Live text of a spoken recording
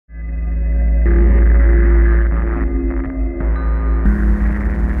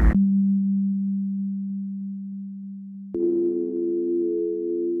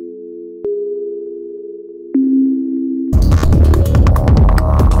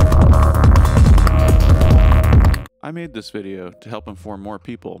I made this video to help inform more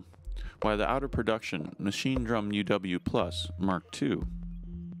people why the out-of-production Machinedrum UW Plus Mark II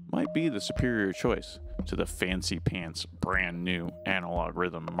might be the superior choice to the fancy-pants brand new Analog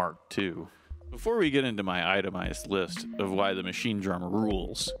Rytm Mark II. Before we get into my itemized list of why the Machinedrum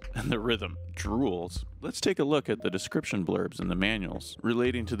rules and the Rytm drools, let's take a look at the description blurbs in the manuals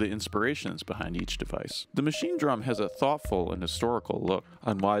relating to the inspirations behind each device. The Machinedrum has a thoughtful and historical look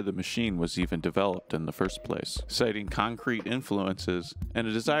on why the machine was even developed in the first place, citing concrete influences and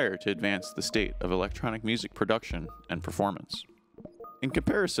a desire to advance the state of electronic music production and performance. In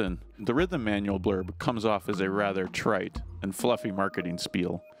comparison, the Rytm manual blurb comes off as a rather trite and fluffy marketing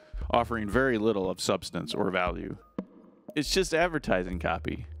spiel, offering very little of substance or value. It's just advertising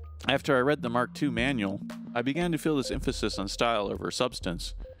copy. After I read the Mark II manual, I began to feel this emphasis on style over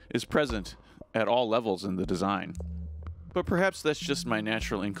substance is present at all levels in the design. But perhaps that's just my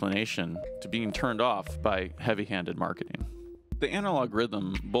natural inclination to being turned off by heavy-handed marketing. The Analog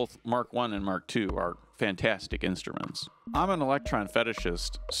Rytm, both Mark I and Mark II, are fantastic instruments. I'm an Elektron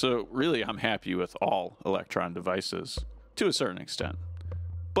fetishist, so really I'm happy with all Elektron devices, to a certain extent.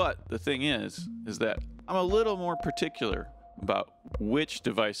 But the thing is that I'm a little more particular about which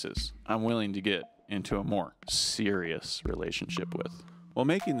devices I'm willing to get into a more serious relationship with. While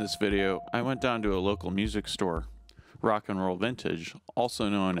making this video, I went down to a local music store, Rock and Roll Vintage, also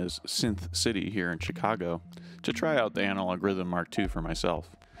known as Synth City here in Chicago, to try out the Analog Rytm Mark II for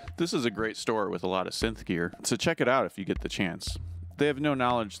myself. This is a great store with a lot of synth gear, so check it out if you get the chance. They have no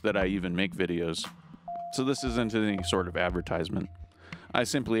knowledge that I even make videos, so this isn't any sort of advertisement. I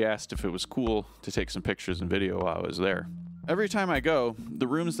simply asked if it was cool to take some pictures and video while I was there. Every time I go, the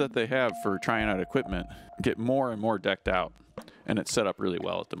rooms that they have for trying out equipment get more and more decked out, and it's set up really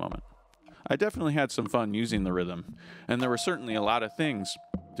well at the moment. I definitely had some fun using the Rytm, and there were certainly a lot of things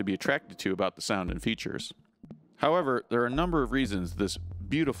to be attracted to about the sound and features. However, there are a number of reasons this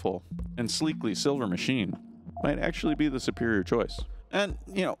beautiful and sleekly silver machine might actually be the superior choice. And,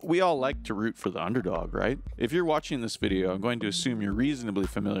 you know, we all like to root for the underdog, right? If you're watching this video, I'm going to assume you're reasonably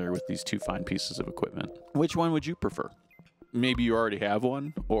familiar with these two fine pieces of equipment. Which one would you prefer? Maybe you already have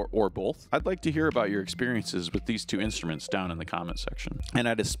one, or both? I'd like to hear about your experiences with these two instruments down in the comment section. And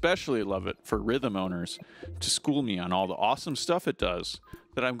I'd especially love it for Rytm owners to school me on all the awesome stuff it does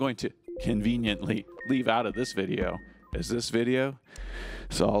that I'm going to conveniently leave out of this video, as this video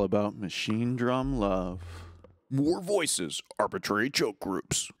is all about Machinedrum love. More voices, arbitrary choke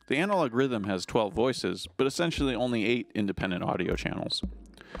groups. The Analog Rytm has 12 voices, but essentially only 8 independent audio channels,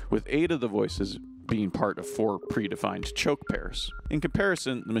 with 8 of the voices being part of 4 predefined choke pairs. In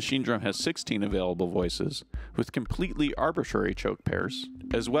comparison, the Machinedrum has 16 available voices, with completely arbitrary choke pairs,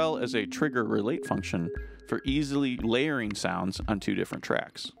 as well as a trigger relate function for easily layering sounds on 2 different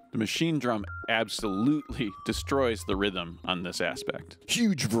tracks. The Machinedrum absolutely destroys the Rytm on this aspect.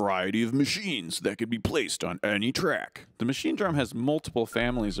 Huge variety of machines that could be placed on any track. The Machinedrum has multiple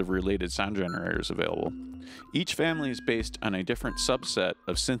families of related sound generators available. Each family is based on a different subset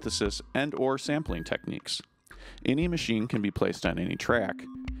of synthesis and/or sampling techniques. Any machine can be placed on any track,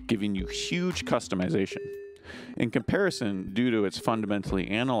 giving you huge customization. In comparison, due to its fundamentally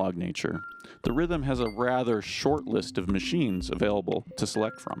analog nature, the Rytm has a rather short list of machines available to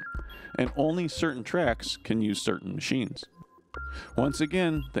select from, and only certain tracks can use certain machines. Once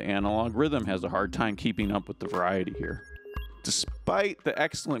again, the Analog Rytm has a hard time keeping up with the variety here, despite the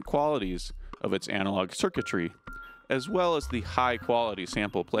excellent qualities of its analog circuitry, as well as the high-quality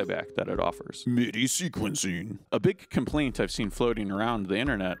sample playback that it offers. MIDI sequencing. A big complaint I've seen floating around the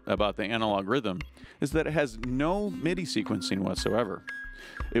internet about the Analog Rytm is that it has no MIDI sequencing whatsoever.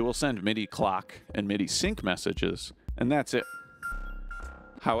 It will send MIDI clock and MIDI sync messages, and that's it.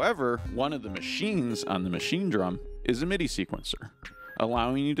 However, one of the machines on the Machinedrum is a MIDI sequencer,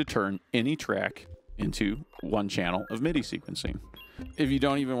 allowing you to turn any track into one channel of MIDI sequencing. If you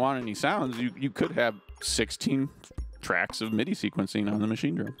don't even want any sounds, you could have 16 tracks of MIDI sequencing on the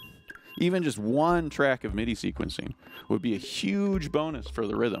Machinedrum. Even just one track of MIDI sequencing would be a huge bonus for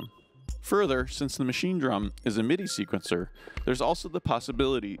the Rytm. Further, since the Machinedrum is a MIDI sequencer, there's also the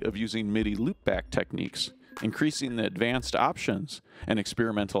possibility of using MIDI loopback techniques, increasing the advanced options and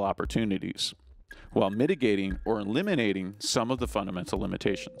experimental opportunities, while mitigating or eliminating some of the fundamental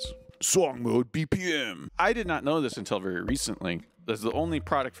limitations. Song mode BPM. I did not know this until very recently, as the only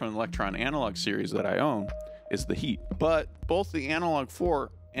product from the Elektron Analog series that I own is the Heat. But both the Analog 4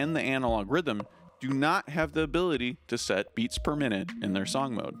 and the Analog Rytm do not have the ability to set beats per minute in their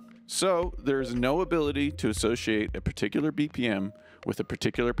song mode. So there's no ability to associate a particular BPM with a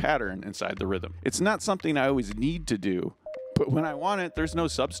particular pattern inside the Rytm. It's not something I always need to do, But when I want it, there's no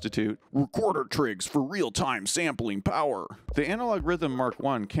substitute. Recorder trigs for real-time sampling power. The Analog Rytm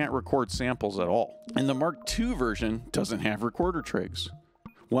Mk1 can't record samples at all, and the Mk2 version doesn't have recorder trigs.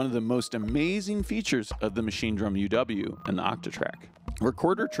 One of the most amazing features of the Machinedrum UW and the Octatrack.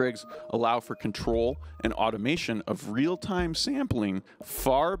 Recorder trigs allow for control and automation of real-time sampling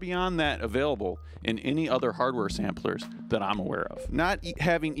far beyond that available in any other hardware samplers that I'm aware of. Not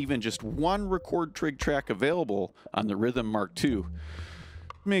having even just one record trig track available on the Rytm Mk2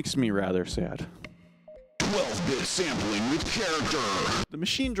 makes me rather sad. 12-bit sampling with character. The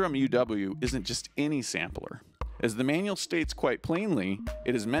Machinedrum UW isn't just any sampler. As the manual states quite plainly,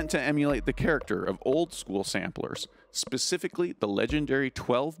 it is meant to emulate the character of old-school samplers, specifically the legendary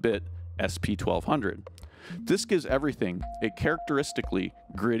 12-bit SP1200. This gives everything a characteristically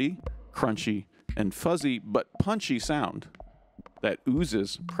gritty, crunchy, and fuzzy but punchy sound that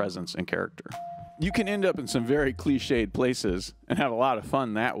oozes presence and character. You can end up in some very cliched places and have a lot of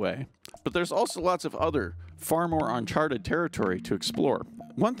fun that way, but there's also lots of other, far more uncharted territory to explore.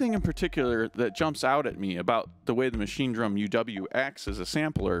 One thing in particular that jumps out at me about the way the Machinedrum UW acts as a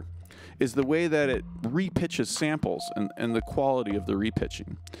sampler is the way that it repitches samples and the quality of the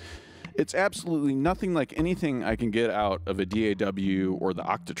repitching. It's absolutely nothing like anything I can get out of a DAW or the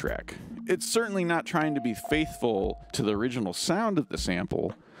Octatrack. It's certainly not trying to be faithful to the original sound of the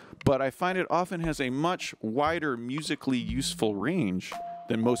sample, but I find it often has a much wider musically useful range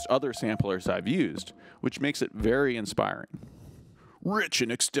than most other samplers I've used, which makes it very inspiring. Rich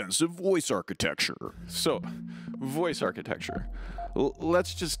and extensive voice architecture. So, voice architecture.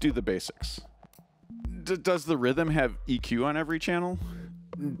 Let's just do the basics. Does the rhythm have EQ on every channel?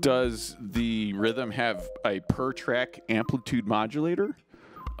 Does the rhythm have a per-track amplitude modulator?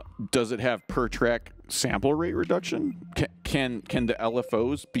 Does it have per-track sample rate reduction? Can the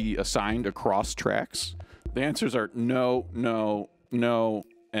LFOs be assigned across tracks? The answers are no, no, no,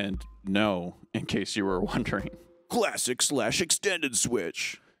 and no, in case you were wondering. Classic/extended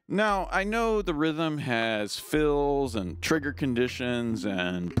switch. Now, I know the rhythm has fills and trigger conditions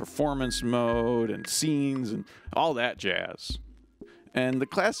and performance mode and scenes and all that jazz. And the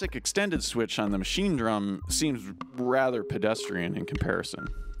classic extended switch on the Machinedrum seems rather pedestrian in comparison,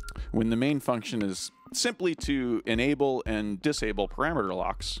 when the main function is simply to enable and disable parameter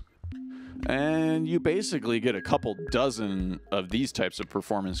locks. And you basically get a couple dozen of these types of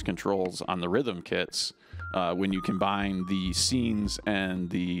performance controls on the rhythm kits when you combine the scenes and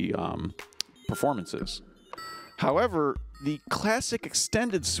the performances. However, the classic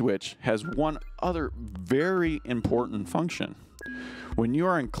extended switch has one other very important function. When you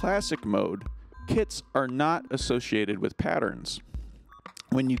are in classic mode, kits are not associated with patterns.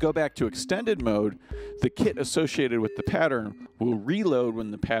 When you go back to extended mode, the kit associated with the pattern will reload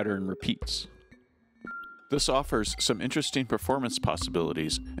when the pattern repeats. This offers some interesting performance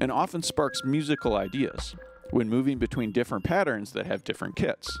possibilities and often sparks musical ideas when moving between different patterns that have different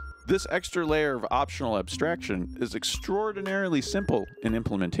kits. This extra layer of optional abstraction is extraordinarily simple in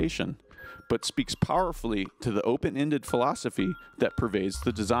implementation, but speaks powerfully to the open-ended philosophy that pervades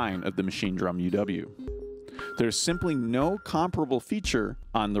the design of the Machinedrum UW. There's simply no comparable feature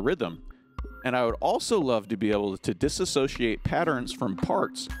on the rhythm, and I would also love to be able to disassociate patterns from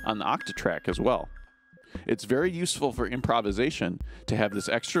parts on the Octatrack as well. It's very useful for improvisation to have this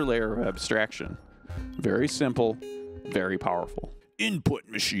extra layer of abstraction. Very simple, very powerful. Input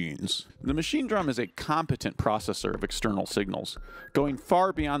machines. The Machinedrum is a competent processor of external signals, going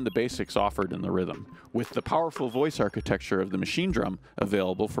far beyond the basics offered in the rhythm, with the powerful voice architecture of the Machinedrum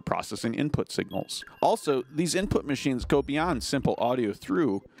available for processing input signals. Also, these input machines go beyond simple audio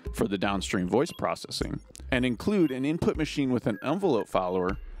through for the downstream voice processing, and include an input machine with an envelope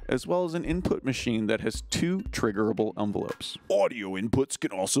follower, as well as an input machine that has two triggerable envelopes. Audio inputs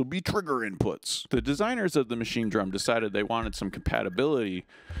can also be trigger inputs. The designers of the Machinedrum decided they wanted some compatibility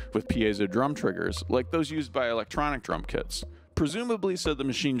with piezo drum triggers, like those used by electronic drum kits, presumably so the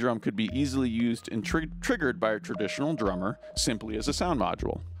Machinedrum could be easily used and triggered by a traditional drummer simply as a sound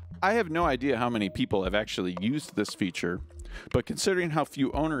module. I have no idea how many people have actually used this feature, but considering how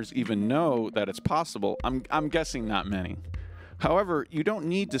few owners even know that it's possible, I'm guessing not many. However, you don't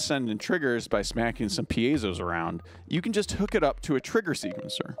need to send in triggers by smacking some piezos around. You can just hook it up to a trigger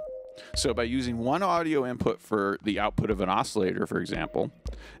sequencer. So by using one audio input for the output of an oscillator, for example,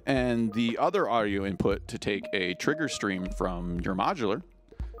 and the other audio input to take a trigger stream from your modular,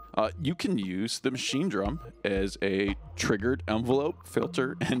 you can use the Machinedrum as a triggered envelope,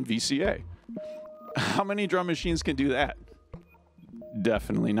 filter, and VCA. How many drum machines can do that?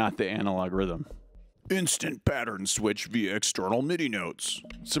 Definitely not the Analog Rytm. Instant pattern switch via external MIDI notes.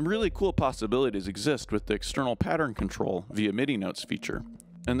 Some really cool possibilities exist with the external pattern control via MIDI notes feature.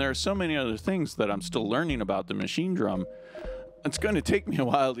 And there are so many other things that I'm still learning about the Machinedrum. It's going to take me a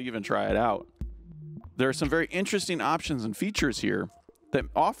while to even try it out. There are some very interesting options and features here that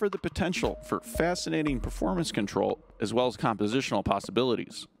offer the potential for fascinating performance control as well as compositional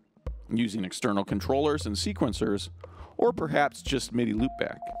possibilities, using external controllers and sequencers, or perhaps just MIDI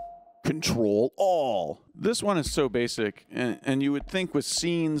loopback. Control all. This one is so basic, and you would think with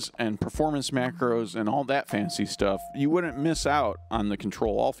scenes and performance macros and all that fancy stuff, you wouldn't miss out on the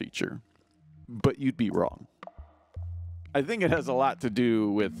control all feature. But you'd be wrong. I think it has a lot to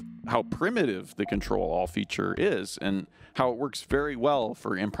do with how primitive the control all feature is and how it works very well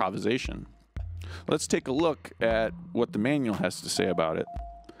for improvisation. Let's take a look at what the manual has to say about it.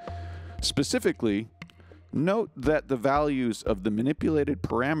 Specifically, note that the values of the manipulated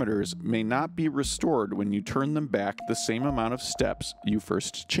parameters may not be restored when you turn them back the same amount of steps you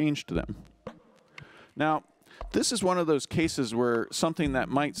first changed them. Now, this is one of those cases where something that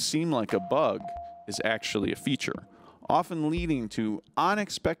might seem like a bug is actually a feature, often leading to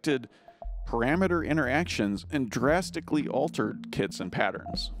unexpected parameter interactions and drastically altered kits and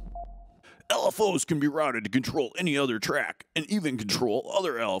patterns. LFOs can be routed to control any other track, and even control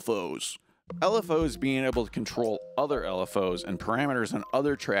other LFOs. LFOs being able to control other LFOs and parameters on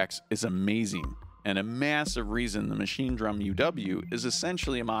other tracks is amazing, and a massive reason the Machinedrum UW is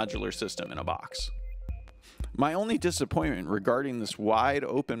essentially a modular system in a box. My only disappointment regarding this wide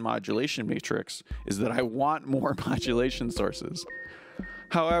open modulation matrix is that I want more modulation sources.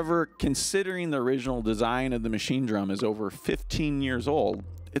 However, considering the original design of the Machinedrum is over 15 years old,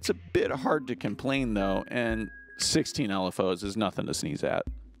 it's a bit hard to complain though, and 16 LFOs is nothing to sneeze at.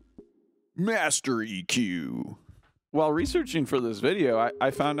 Master EQ. While researching for this video,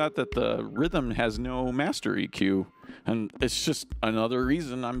 I found out that the Rytm has no master EQ, and it's just another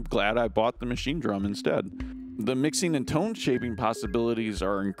reason I'm glad I bought the Machinedrum instead. The mixing and tone shaping possibilities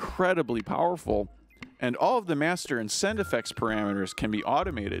are incredibly powerful, and all of the master and send effects parameters can be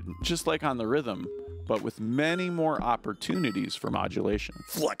automated, just like on the Rytm, but with many more opportunities for modulation.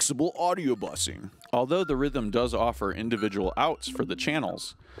 Flexible audio busing. Although the Rytm does offer individual outs for the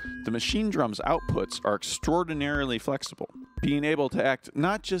channels, the Machinedrum's outputs are extraordinarily flexible, being able to act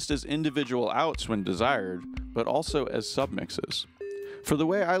not just as individual outs when desired, but also as submixes. For the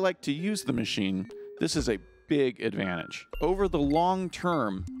way I like to use the machine, this is a big advantage. Over the long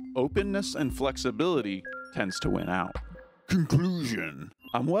term, openness and flexibility tends to win out. Conclusion.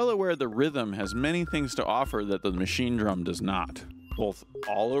 I'm well aware the Rytm has many things to offer that the Machinedrum does not, both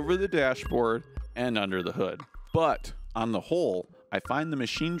all over the dashboard and under the hood. But on the whole, I find the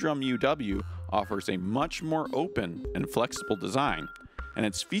Machinedrum UW offers a much more open and flexible design, and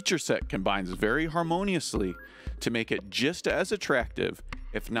its feature set combines very harmoniously to make it just as attractive,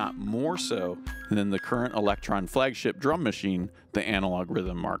 if not more so, than the current Elektron flagship drum machine, the Analog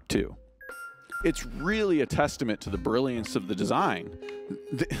Rytm Mk2. It's really a testament to the brilliance of the design.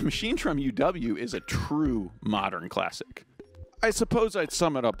 The Machinedrum UW is a true modern classic. I suppose I'd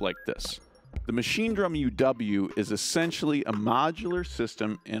sum it up like this. The Machinedrum UW is essentially a modular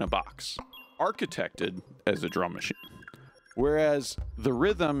system in a box, architected as a drum machine. Whereas the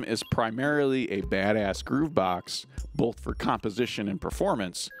Rytm is primarily a badass groovebox, both for composition and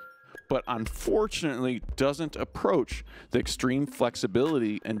performance, but unfortunately doesn't approach the extreme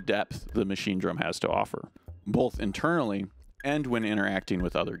flexibility and depth the Machinedrum has to offer, both internally and when interacting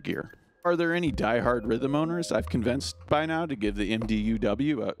with other gear. Are there any diehard Rytm owners I've convinced by now to give the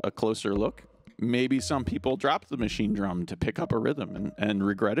MDUW a closer look? Maybe some people dropped the Machinedrum to pick up a Rytm and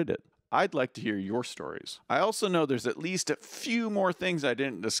regretted it. I'd like to hear your stories. I also know there's at least a few more things I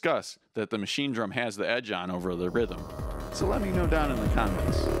didn't discuss that the Machinedrum has the edge on over the Rytm. So let me know down in the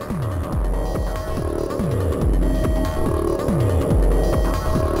comments.